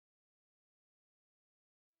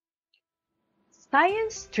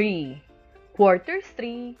Science 3, Quarter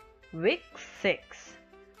 3, Week 6,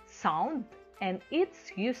 Sound and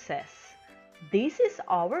its uses. This is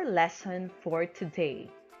our lesson for today.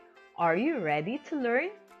 Are you ready to learn?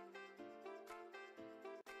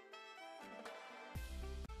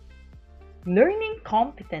 Learning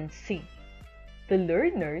competency. The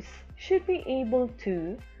learners should be able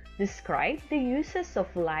to describe the uses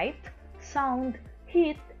of light, sound,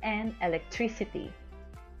 heat, and electricity.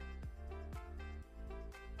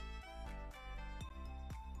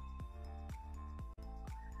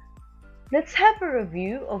 Let's have a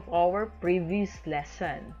review of our previous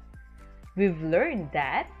lesson. We've learned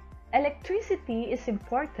that electricity is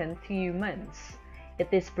important to humans. It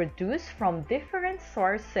is produced from different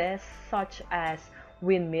sources such as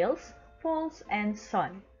windmills, poles, and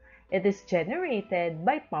sun. It is generated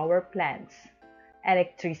by power plants.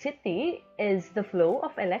 Electricity is the flow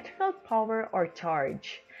of electrical power or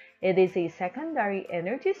charge. It is a secondary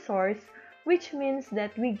energy source, which means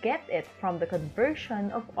that we get it from the conversion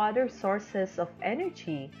of other sources of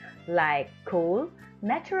energy like coal,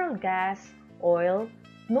 natural gas, oil,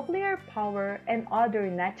 nuclear power, and other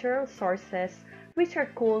natural sources which are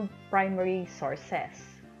called primary sources.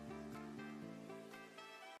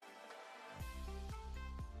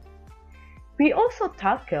 We also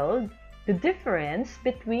tackled the difference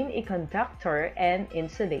between a conductor and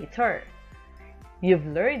insulator. You've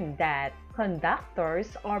learned that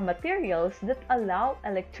conductors are materials that allow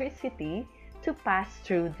electricity to pass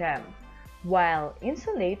through them, while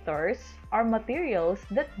insulators are materials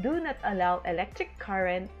that do not allow electric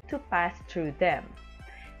current to pass through them.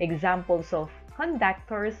 Examples of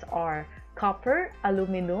conductors are copper,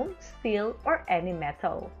 aluminum, steel, or any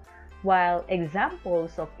metal, while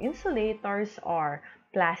examples of insulators are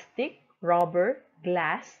plastic, rubber,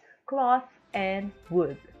 glass, cloth, and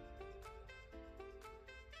wood.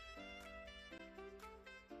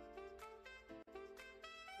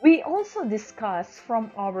 We also discussed from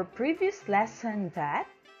our previous lesson that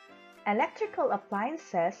electrical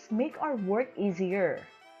appliances make our work easier.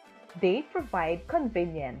 They provide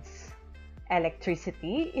convenience.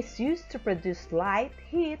 Electricity is used to produce light,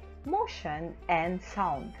 heat, motion, and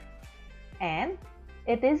sound. And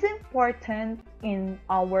it is important in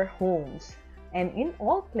our homes and in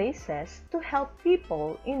all places to help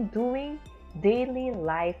people in doing daily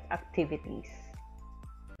life activities.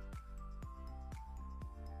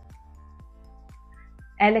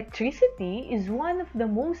 Electricity is one of the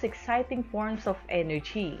most exciting forms of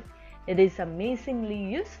energy. It is amazingly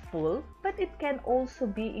useful, but it can also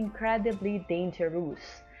be incredibly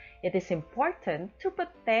dangerous. It is important to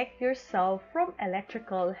protect yourself from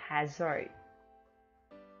electrical hazard.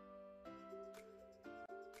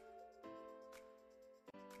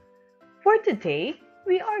 For today,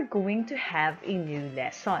 we are going to have a new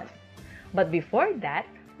lesson. But before that,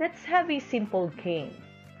 let's have a simple game.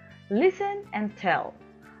 Listen and tell.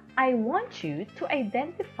 I want you to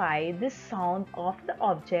identify the sound of the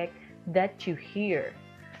object that you hear.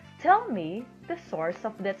 Tell me the source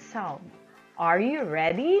of that sound. Are you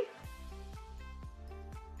ready?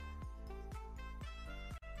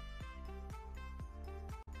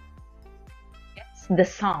 It's the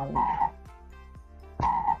sound.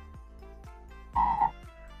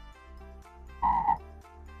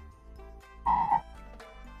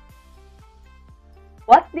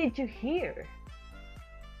 What did you hear?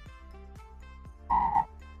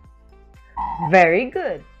 Very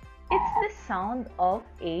good. It's the sound of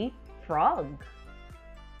a frog.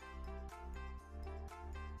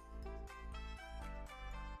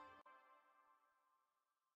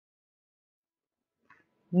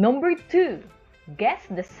 Number 2. Guess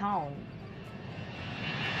the sound.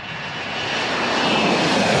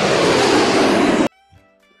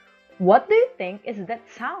 What do you think is that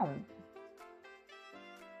sound?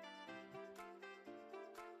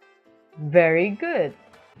 Very good.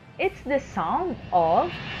 It's the sound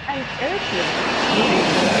of an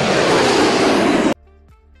airplane.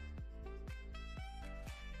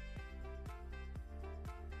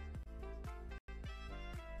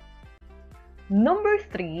 Number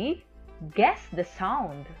 3. Guess the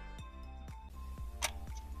sound.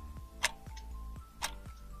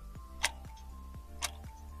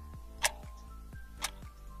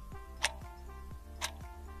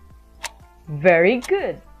 Very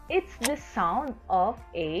good. It's the sound of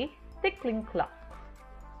a tickling clock.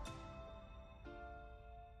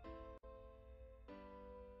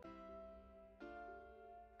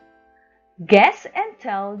 Guess and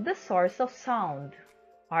tell the source of sound.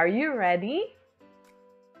 Are you ready?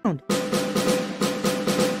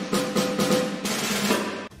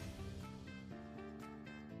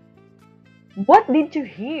 What did you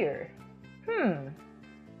hear? Hmm,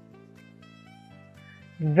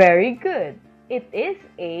 very good. It is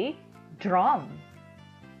a drum.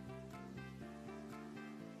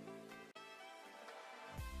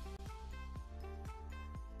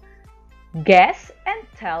 Guess and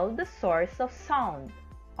tell the source of sound.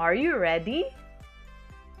 Are you ready?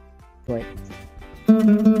 Wait.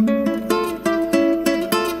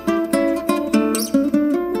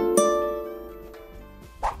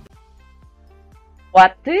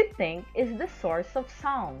 What do you think is the source of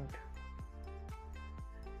sound?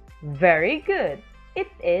 Very good. It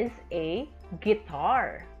is a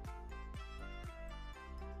guitar.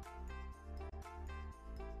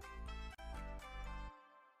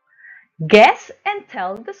 Guess and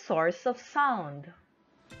tell the source of sound.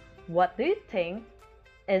 What do you think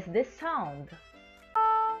is this sound?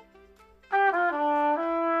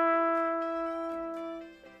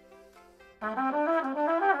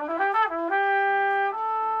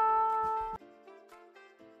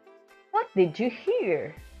 What did you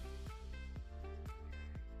hear?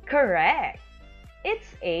 Correct.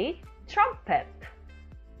 It's a trumpet.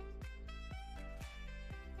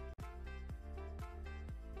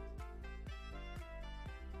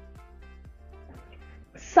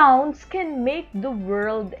 Sounds can make the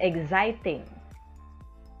world exciting.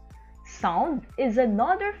 Sound is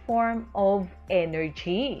another form of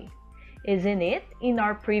energy. Isn't it? In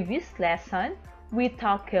our previous lesson, we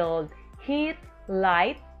tackled heat,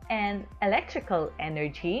 light, and electrical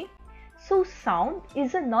energy. So sound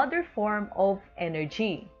is another form of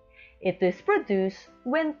energy. It is produced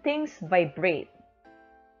when things vibrate.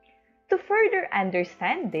 To further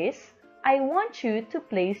understand this, I want you to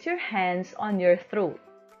place your hands on your throat.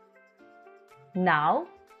 Now,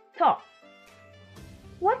 talk.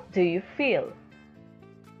 What do you feel?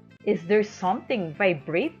 Is there something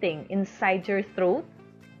vibrating inside your throat?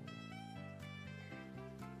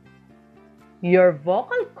 Your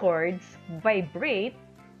vocal cords vibrate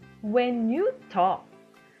when you talk.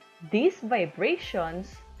 These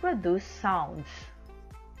vibrations produce sounds.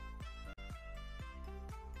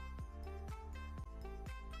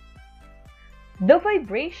 The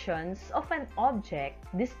vibrations of an object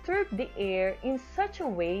disturb the air in such a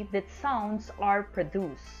way that sounds are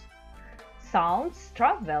produced. Sounds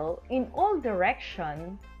travel in all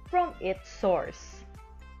directions from its source.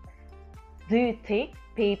 Do you think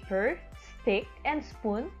paper, stick, and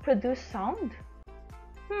spoon produce sound?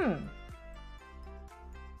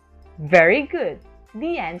 Very good.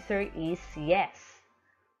 The answer is yes.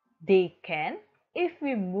 They can if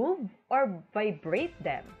we move or vibrate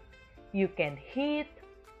them. You can hit,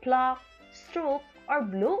 pluck, stroke, or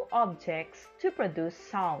blow objects to produce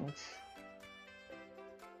sounds.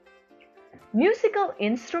 Musical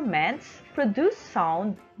instruments produce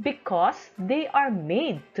sound because they are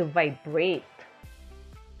made to vibrate.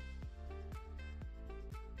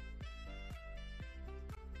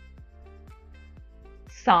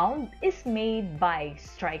 Sound is made by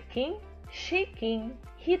striking, shaking,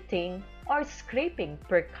 hitting, or scraping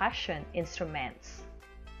percussion instruments.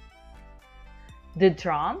 The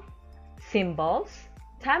drum, cymbals,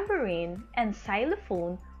 tambourine, and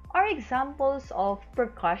xylophone are examples of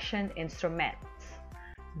percussion instruments.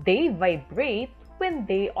 They vibrate when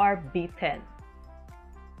they are beaten.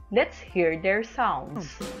 Let's hear their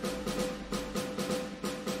sounds.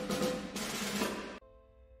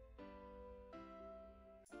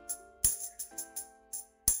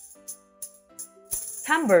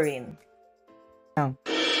 Tambourine, Sound.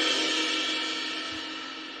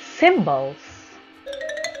 cymbals,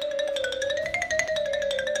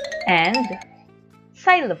 and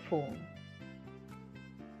xylophone.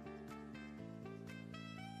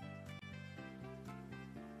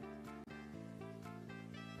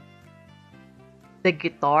 The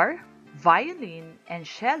guitar, violin, and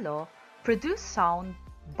cello produce sound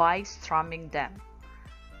by strumming them.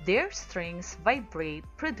 Their strings vibrate,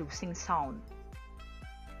 producing sound.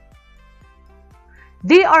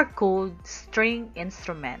 They are called string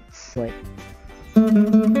instruments. Wait.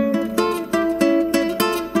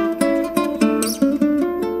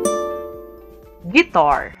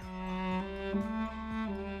 Guitar,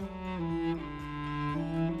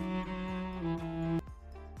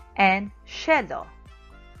 and cello.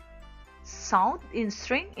 Sound in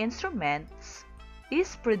string instruments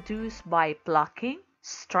is produced by plucking,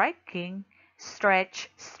 striking, stretch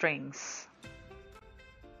strings.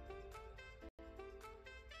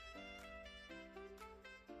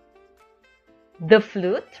 The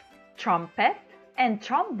flute, trumpet, and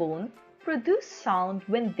trombone produce sound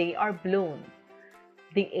when they are blown.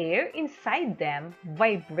 The air inside them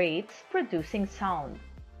vibrates, producing sound.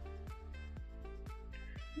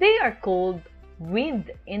 They are called wind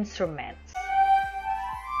instruments.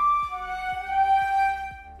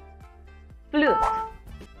 flute,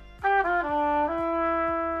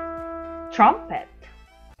 trumpet,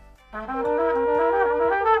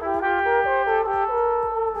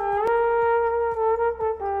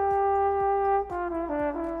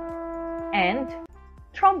 and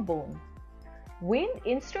trombone. Wind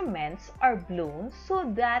instruments are blown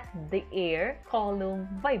so that the air column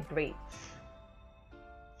vibrates.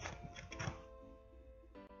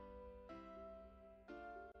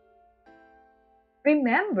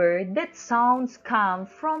 Remember that sounds come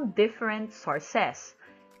from different sources.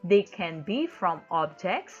 They can be from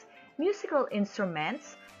objects, musical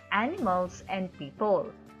instruments, animals, and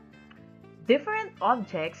people. Different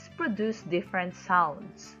objects produce different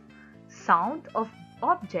sounds. Sound of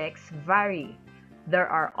objects vary. There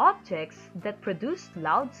are objects that produce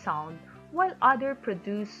loud sound while others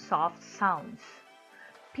produce soft sounds.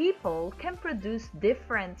 People can produce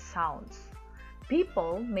different sounds.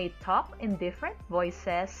 People may talk in different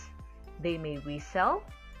voices. They may whistle,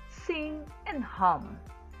 sing, and hum.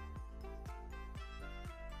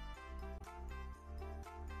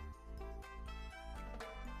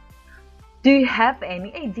 Do you have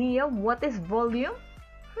any idea what is volume?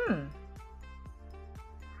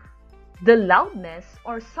 The loudness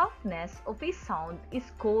or softness of a sound is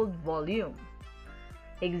called volume.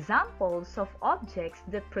 Examples of objects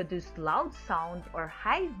that produce loud sound or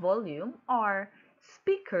high volume are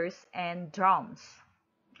speakers and drums,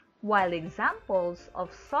 while examples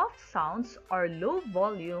of soft sounds or low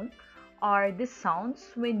volume are the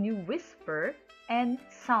sounds when you whisper and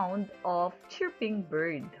sound of chirping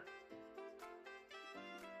bird.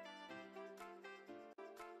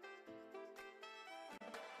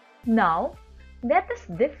 Now, let us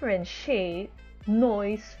differentiate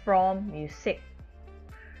noise from music.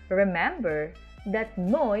 Remember that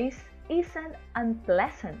noise is an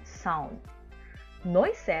unpleasant sound.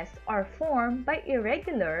 Noises are formed by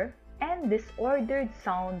irregular and disordered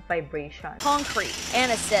sound vibrations. Concrete.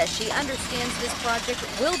 Anna says she understands this project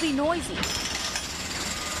will be noisy.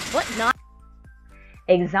 What not?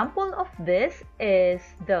 Example of this is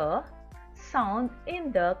the sound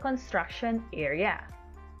in the construction area.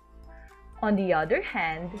 On the other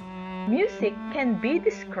hand, music can be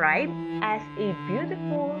described as a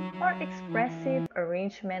beautiful or expressive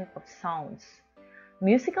arrangement of sounds.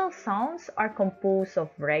 Musical sounds are composed of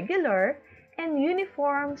regular and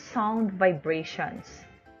uniform sound vibrations.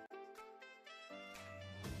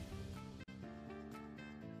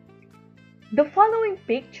 The following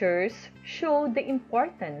pictures show the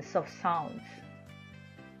importance of sounds.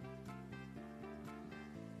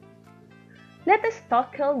 Let us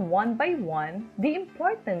tackle one by one the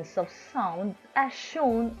importance of sound as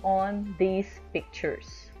shown on these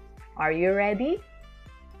pictures. Are you ready?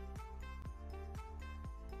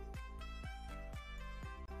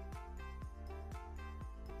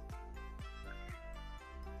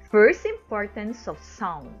 First, importance of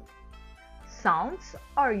sound. Sounds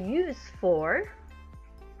are used for.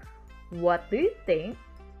 What do you think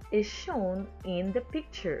is shown in the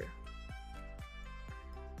picture?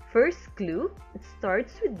 First clue, it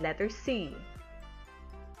starts with letter C.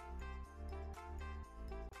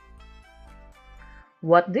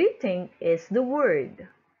 What do you think is the word?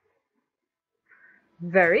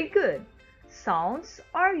 Very good. Sounds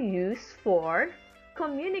are used for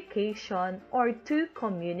communication or to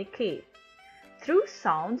communicate. Through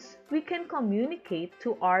sounds, we can communicate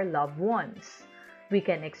to our loved ones. We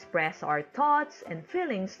can express our thoughts and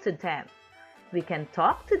feelings to them. We can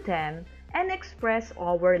talk to them and express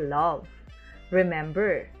our love.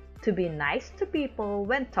 Remember to be nice to people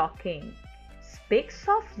when talking. Speak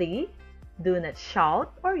softly, do not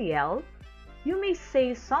shout or yell. You may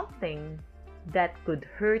say something that could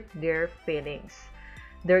hurt their feelings.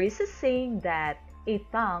 There is a saying that a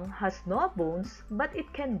tongue has no bones, but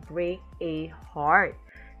it can break a heart.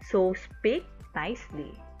 So speak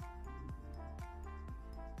nicely.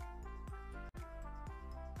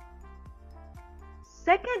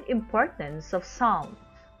 Second importance of sound.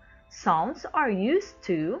 Sounds are used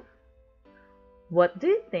to. What do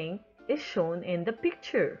you think is shown in the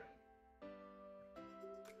picture?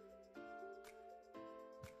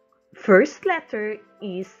 First letter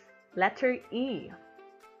is letter E.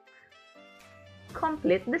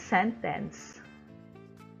 Complete the sentence.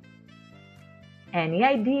 Any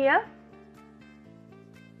idea?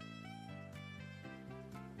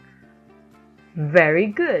 Very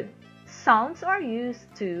good. Sounds are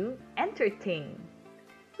used to entertain.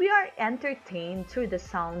 We are entertained through the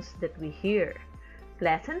sounds that we hear.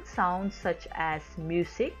 Pleasant sounds such as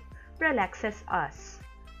music relaxes us.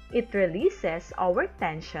 It releases our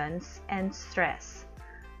tensions and stress.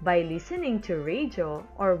 By listening to radio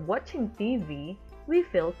or watching TV, we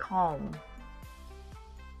feel calm.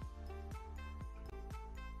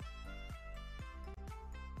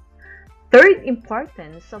 Third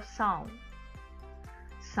importance of sound.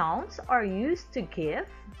 Sounds are used to give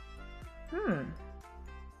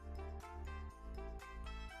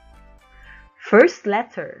first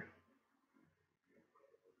letter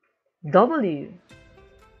W.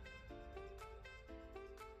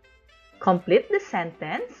 Complete the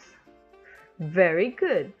sentence. Very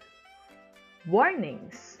good.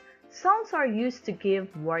 Warnings. Sounds are used to give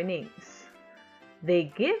warnings.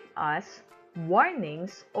 They give us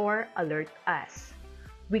warnings or alert us.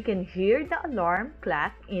 We can hear the alarm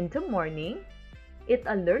clock in the morning. It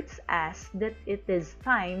alerts us that it is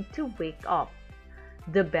time to wake up.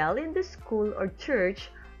 The bell in the school or church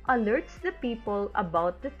alerts the people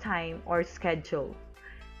about the time or schedule.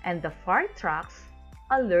 And the fire trucks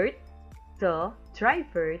alert the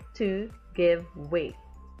driver to give way.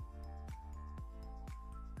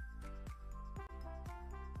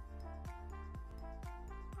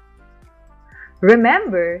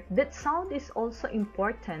 Remember that sound is also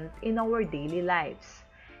important in our daily lives.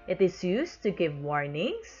 It is used to give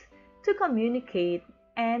warnings, to communicate,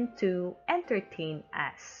 and to entertain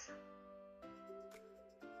us.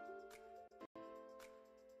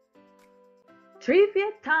 Trivia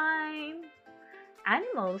time!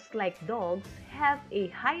 Animals like dogs have a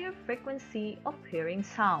higher frequency of hearing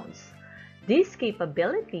sounds. This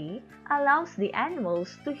capability allows the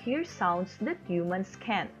animals to hear sounds that humans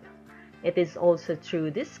can't. It is also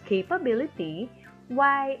through this capability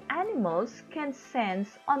why animals can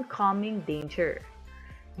sense oncoming danger.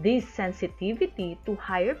 This sensitivity to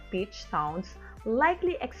higher pitch sounds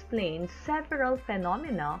likely explains several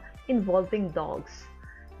phenomena involving dogs.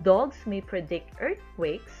 Dogs may predict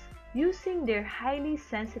earthquakes using their highly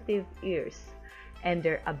sensitive ears, and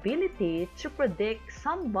their ability to predict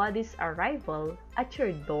somebody's arrival at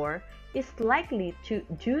your door is likely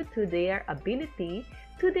due to their ability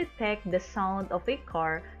to detect the sound of a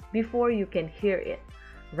car before you can hear it,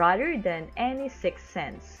 rather than any sixth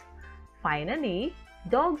sense. Finally,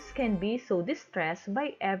 dogs can be so distressed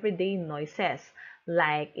by everyday noises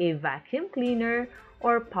like a vacuum cleaner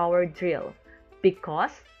or power drill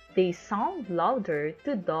because they sound louder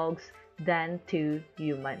to dogs than to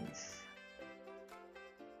humans.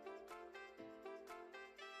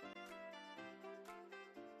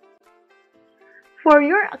 For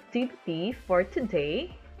your activity for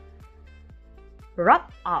today,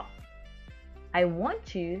 wrap up. I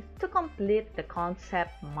want you to complete the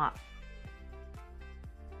concept map.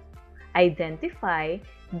 Identify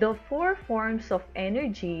the 4 forms of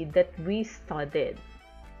energy that we studied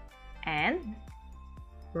and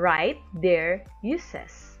write their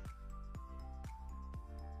uses.